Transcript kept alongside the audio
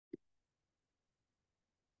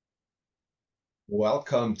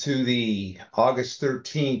Welcome to the August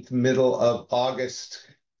 13th, middle of August.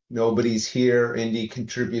 Nobody's here. Indy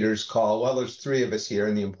contributors call. Well, there's three of us here,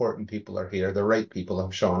 and the important people are here. The right people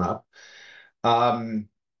have shown up.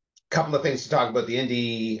 Couple of things to talk about the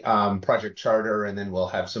Indy project charter, and then we'll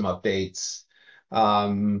have some updates.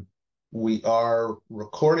 We are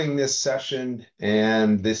recording this session,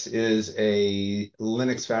 and this is a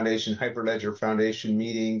Linux Foundation, Hyperledger Foundation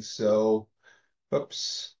meeting. So,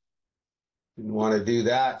 oops. Didn't want to do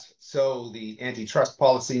that. So the antitrust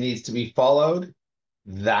policy needs to be followed.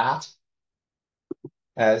 That,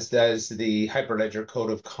 as does the Hyperledger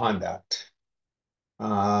Code of Conduct.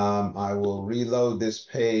 I will reload this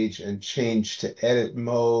page and change to edit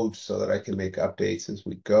mode so that I can make updates as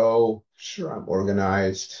we go. Sure, I'm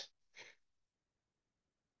organized.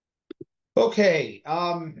 Okay,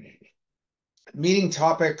 meeting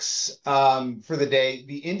topics for the day.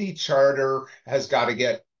 The Indy charter has got to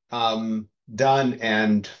get done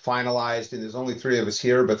and finalized, and there's only three of us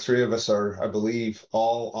here, but three of us are, I believe,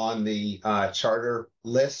 all on the charter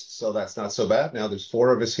list, so that's not so bad. Now there's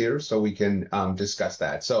four of us here, so we can discuss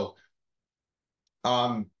that. So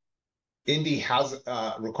Indy has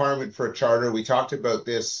a requirement for a charter. We talked about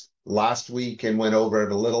this last week and went over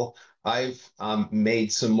it a little. I've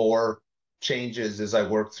made some more changes as I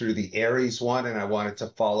worked through the Aries one, and I wanted to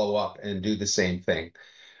follow up and do the same thing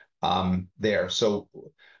there. So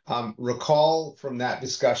recall from that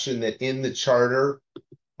discussion that in the charter,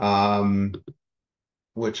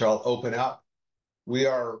 which I'll open up, we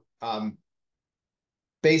are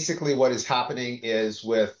basically what is happening is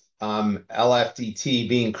with LFDT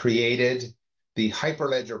being created, the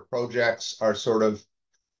Hyperledger projects are sort of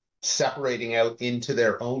separating out into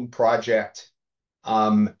their own project.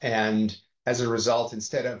 And as a result,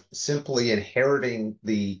 instead of simply inheriting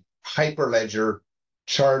the Hyperledger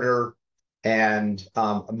charter and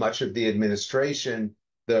much of the administration,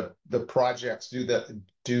 the projects do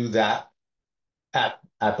that at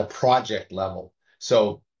the project level.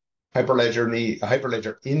 So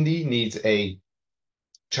Hyperledger Indy needs a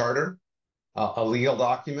charter, a legal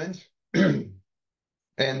document, and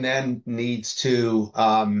then needs to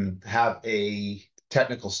have a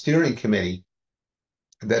technical steering committee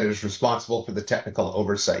that is responsible for the technical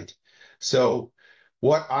oversight. So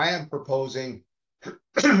what I am proposing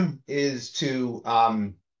is to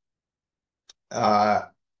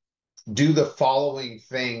do the following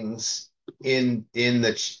things in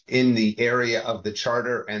the area of the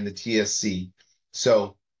charter and the TSC.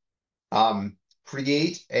 So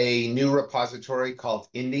create a new repository called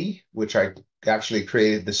Indy, which I actually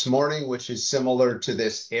created this morning, which is similar to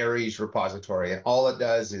this Aries repository. And all it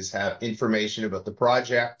does is have information about the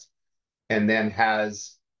project and then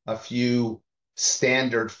has a few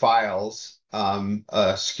standard files,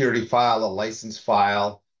 a security file, a license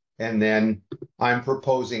file, and then I'm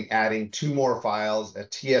proposing adding two more files, a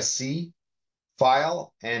TSC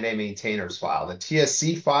file and a maintainers file. The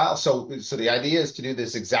TSC file, so the idea is to do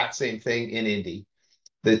this exact same thing in Indy.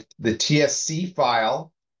 The TSC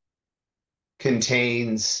file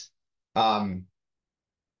contains the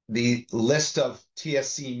list of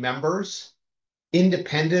TSC members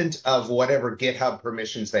independent of whatever GitHub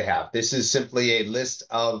permissions they have. This is simply a list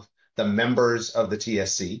of the members of the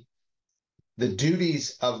TSC, the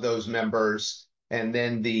duties of those members, and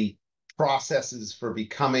then the processes for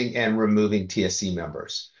becoming and removing TSC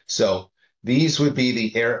members. So these would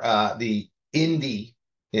be the Indy,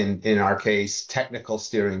 in our case, technical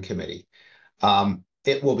steering committee.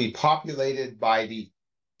 It will be populated by the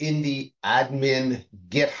Indy admin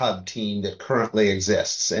GitHub team that currently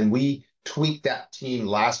exists. And we tweaked that team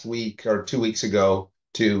last week or 2 weeks ago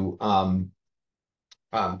to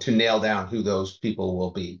nail down who those people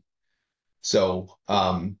will be. So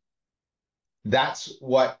that's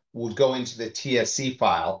what would go into the TSC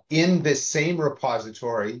file. In this same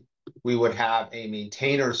repository, we would have a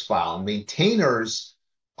maintainers file. Maintainers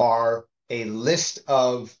are a list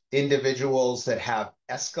of individuals that have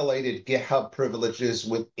escalated GitHub privileges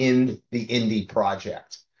within the Indy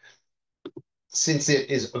project. Since it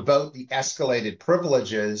is about the escalated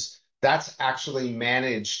privileges, that's actually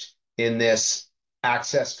managed in this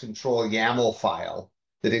access control YAML file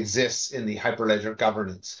that exists in the Hyperledger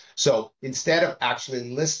governance. So instead of actually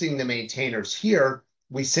listing the maintainers here,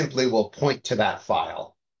 we simply will point to that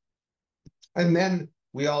file. And then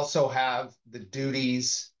we also have the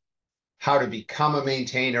duties, how to become a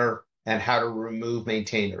maintainer, and how to remove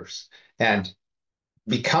maintainers. And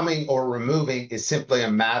becoming or removing is simply a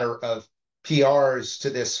matter of PRs to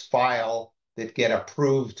this file that get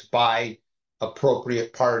approved by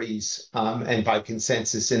appropriate parties and by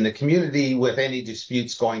consensus in the community, with any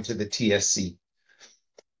disputes going to the TSC.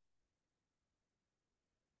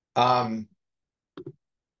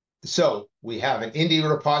 So we have an Indy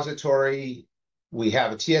repository. We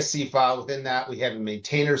have a TSC file within that. We have a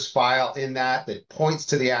maintainers file in that that points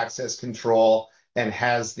to the access control and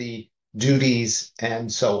has the duties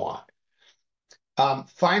and so on.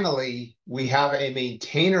 Finally, we have a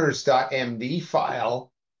maintainers.md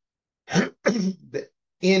file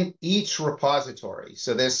in each repository.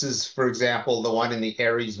 So this is, for example, the one in the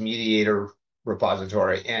Aries mediator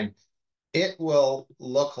repository, and it will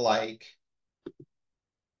look like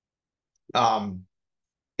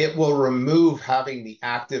it will remove having the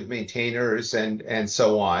active maintainers and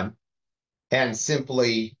so on, and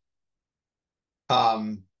simply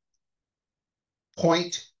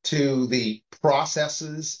point to the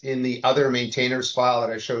processes in the other maintainers file that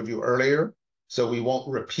I showed you earlier. So we won't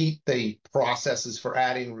repeat the processes for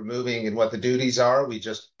adding, removing, and what the duties are. We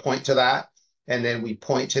just point to that. And then we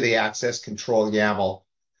point to the access control YAML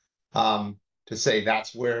to say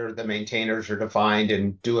that's where the maintainers are defined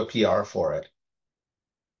and do a PR for it.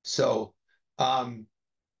 So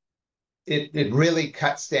it really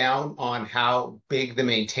cuts down on how big the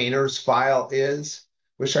maintainers file is.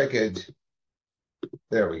 Wish I could.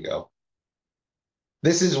 There we go.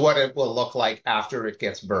 This is what it will look like after it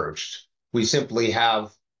gets merged. We simply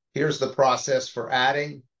have, here's the process for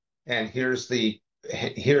adding, and here's the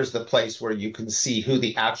place where you can see who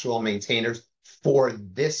the actual maintainers for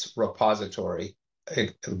this repository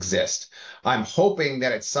exist. I'm hoping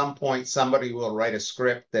that at some point somebody will write a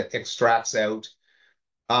script that extracts out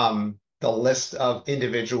the list of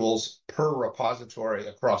individuals per repository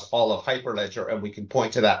across all of Hyperledger, and we can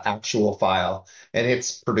point to that actual file, and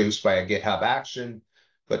it's produced by a GitHub action.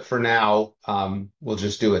 But for now, we'll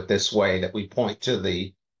just do it this way, that we point to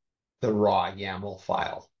the raw YAML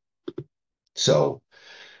file. So,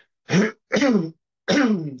 and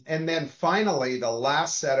then finally, the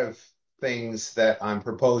last set of things that I'm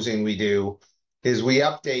proposing we do is we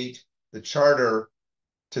update the charter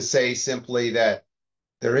to say simply that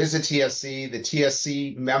there is a TSC. The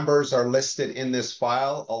TSC members are listed in this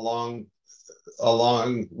file along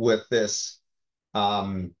with this,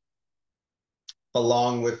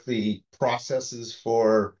 along with the processes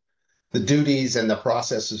for the duties and the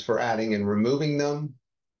processes for adding and removing them.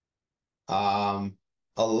 A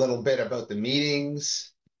little bit about the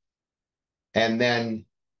meetings, and then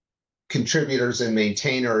contributors and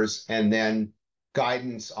maintainers, and then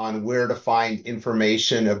guidance on where to find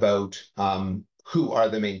information about who are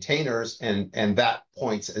the maintainers, and that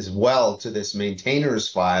points as well to this maintainers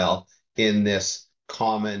file in this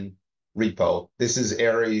common repo. This is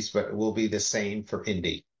Aries, but it will be the same for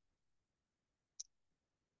Indy.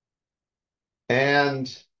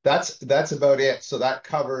 And that's about it. So that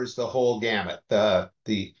covers the whole gamut. The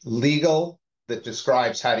legal that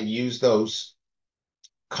describes how to use those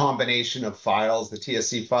combination of files, the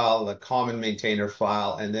TSC file, the common maintainer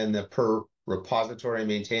file, and then the per repository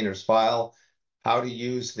maintainers file, how to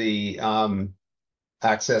use the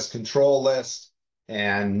access control list,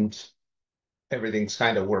 and everything's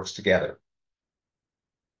kind of works together.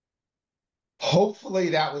 Hopefully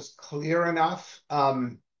that was clear enough.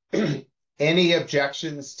 Any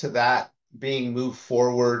objections to that being moved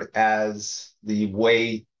forward as the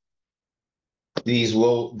way this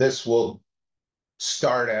will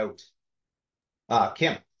start out?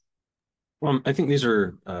 Kim. I think these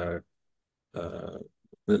are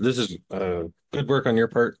this is good work on your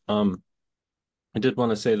part. I did want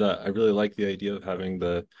to say that I really like the idea of having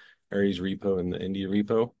the Aries repo and the Indy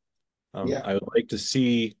repo. Yeah. I would like to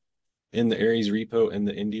see in the Aries repo and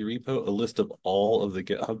the Indy repo a list of all of the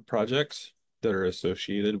GitHub projects that are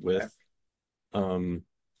associated with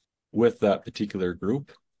that particular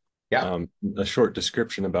group. Yeah. A short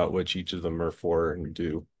description about what each of them are for and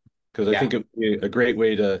do, because I Yeah. think it would be a great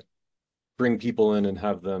way to bring people in and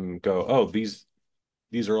have them go, oh, these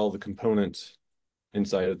are all the components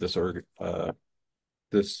inside of this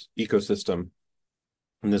this ecosystem,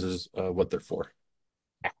 and this is what they're for.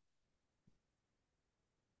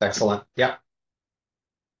 Excellent. Yeah.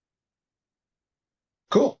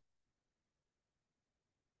 Cool.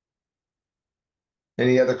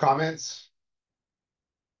 Any other comments?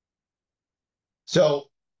 So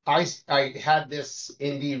I had this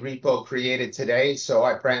Indy repo created today, so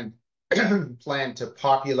I plan to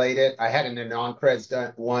populate it. I had an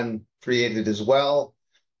anon-creds one created as well.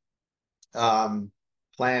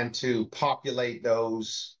 Plan to populate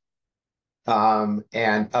those and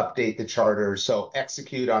update the charter. So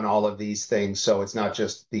execute on all of these things. So it's not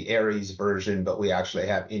just the Aries version, but we actually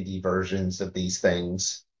have Indy versions of these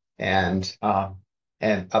things, and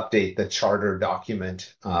update the charter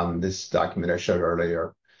document, this document I showed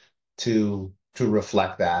earlier, to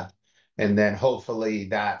reflect that. And then hopefully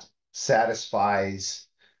that satisfies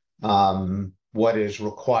what is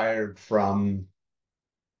required from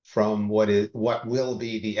what will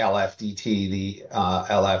be the LFDT, the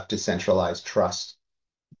LF Decentralized Trust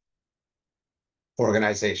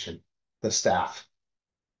organization, the staff.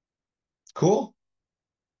 Cool.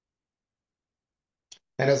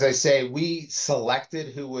 And as I say, we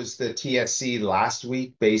selected who was the TSC last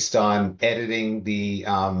week based on editing the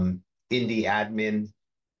Indy admin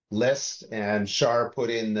list, and Shar put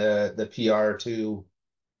in the PR to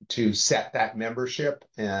set that membership,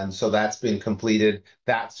 and so that's been completed.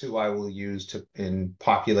 That's who I will use in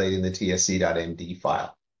populating the tsc.md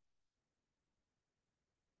file.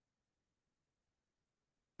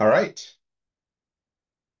 All right.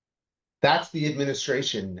 That's the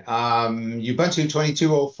administration. Ubuntu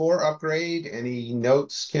 2204 upgrade. Any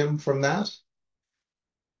notes, Kim, from that?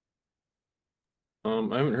 I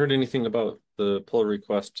haven't heard anything about the pull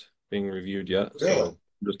request being reviewed yet, Really? so I'm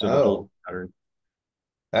just in a hold Oh, pattern.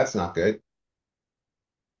 that's not good.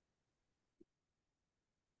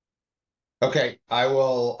 Okay, I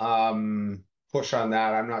will push on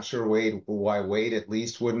that. I'm not sure why Wade at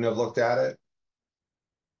least wouldn't have looked at it.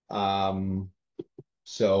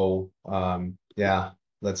 Yeah,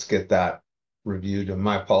 let's get that reviewed. And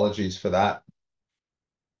my apologies for that.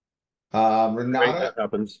 Right, that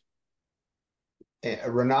happens.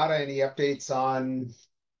 Renata, any updates on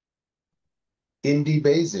Indy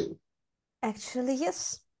Besu? Actually,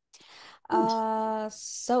 yes.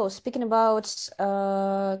 So speaking about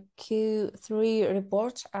Q3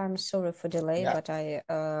 report, I'm sorry for delay, Yeah. but I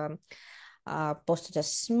posted a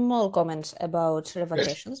small comment about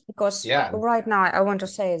revocations because right now I want to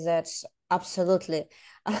say that absolutely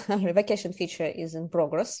revocation feature is in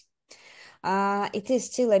progress. It is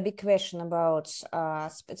still a big question about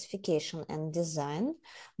specification and design,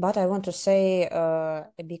 but I want to say a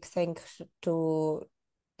big thank to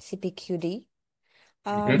CPQD,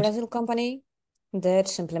 Brazil company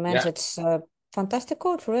that implemented fantastic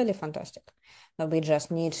code, really fantastic. We just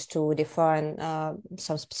need to define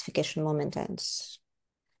some specification moment and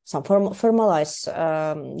some formalize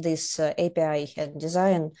this API and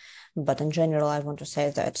design. But in general, I want to say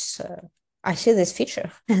that I see this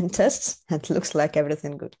feature and tests, and it looks like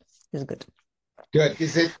everything good is good. Good.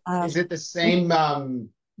 Is it the same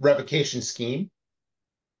revocation scheme?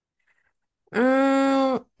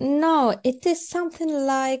 No, it is something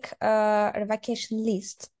like a revocation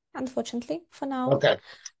list, unfortunately, for now. Okay.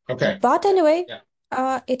 Okay. But anyway,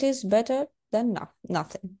 it is better than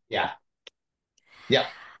nothing. Yeah. Yeah.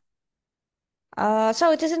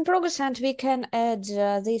 So it is in progress, and we can add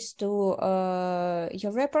this to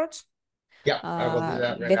your report. Yeah, I will do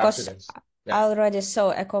that right because after this. I already saw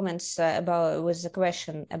a comments about with the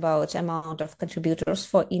question about amount of contributors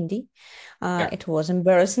for Indy. It was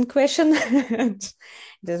embarrassing question. It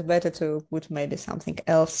is better to put maybe something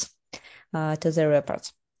else to the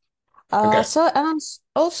report. So and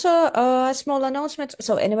also a small announcement.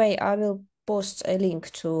 So anyway, I will post a link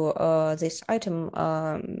to this item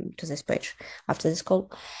to this page after this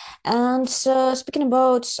call. And speaking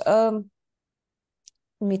about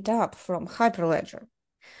meetup from Hyperledger.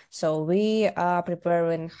 So we are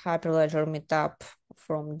preparing Hyperledger meetup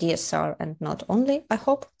from DSR and not only, I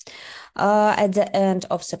hope, at the end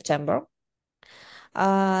of September.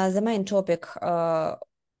 The main topic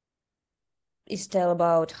is tell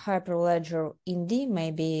about Hyperledger Indy,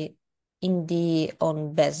 maybe Indy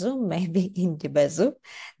on Besu, maybe Indy Besu,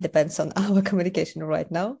 depends on our communication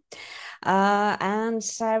right now. And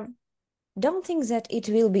I don't think that it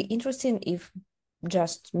will be interesting if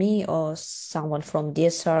just me or someone from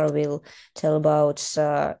DSR will tell about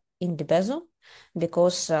Indy Besu,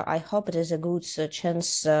 because I hope it is a good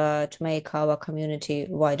chance to make our community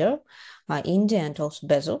wider, Indy and also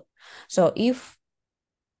Besu. So if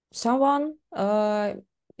someone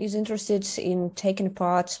is interested in taking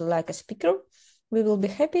part like a speaker, we will be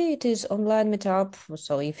happy. It is online meetup.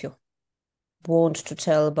 So if you want to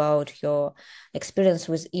tell about your experience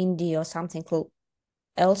with Indy or something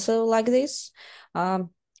else like this, I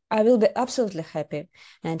will be absolutely happy.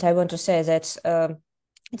 And I want to say that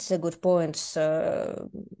it's a good point as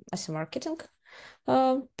a marketing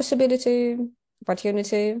possibility,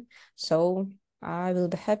 opportunity. So I will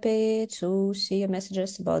be happy to see your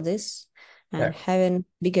messages about this and having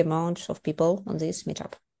big amounts of people on this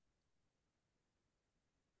meetup.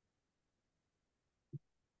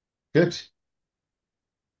 Good.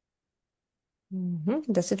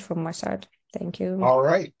 That's it from my side. Thank you. All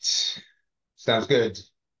right. Sounds good.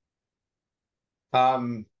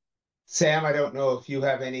 Sam, I don't know if you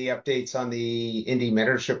have any updates on the Indy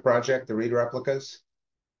Mentorship project, the read replicas.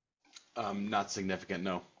 Not significant,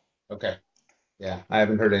 no. Okay. Yeah, I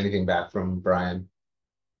haven't heard anything back from Brian.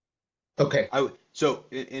 Okay. So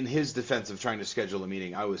in his defense of trying to schedule a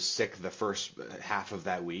meeting, I was sick the first half of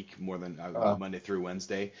that week, more than Uh, Monday through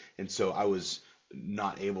Wednesday, and so I was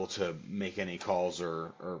not able to make any calls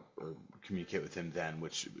or communicate with him then,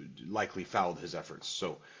 which likely fouled his efforts.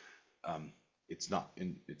 So um, it's not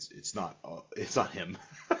him.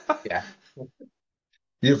 yeah.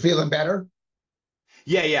 You feeling better?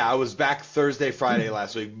 Yeah, I was back Thursday, Friday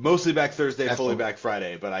last week. Mostly back Thursday, fully Excellent. back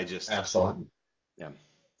Friday, but I just Excellent. yeah.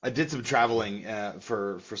 I did some traveling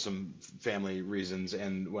for some family reasons,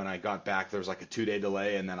 and when I got back, there was like a 2 day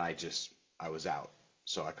delay, and then I was out.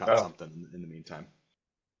 So I caught Oh, something in the meantime.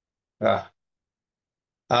 uh,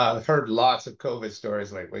 I've heard lots of COVID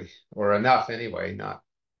stories lately, or enough anyway. Not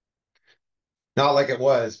like it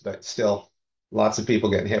was, but still, lots of people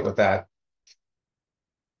getting hit with that.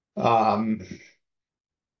 Um,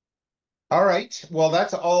 all right. Well,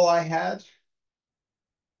 that's all I had.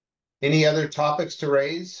 Any other topics to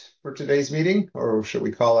raise for today's meeting, or should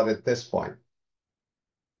we call it at this point?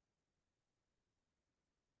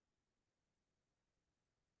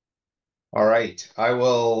 All right. I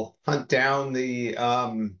will hunt down the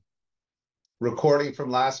recording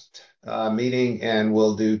from last meeting and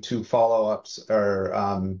we'll do two follow-ups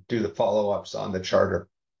or do the follow-ups on the charter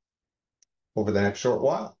over the next short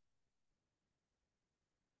while.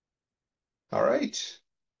 All right.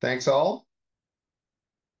 Thanks all.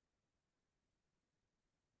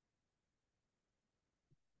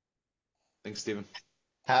 Thanks, Stephen.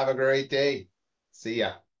 Have a great day. See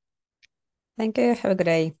ya. Thank you. Have a good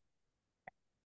day.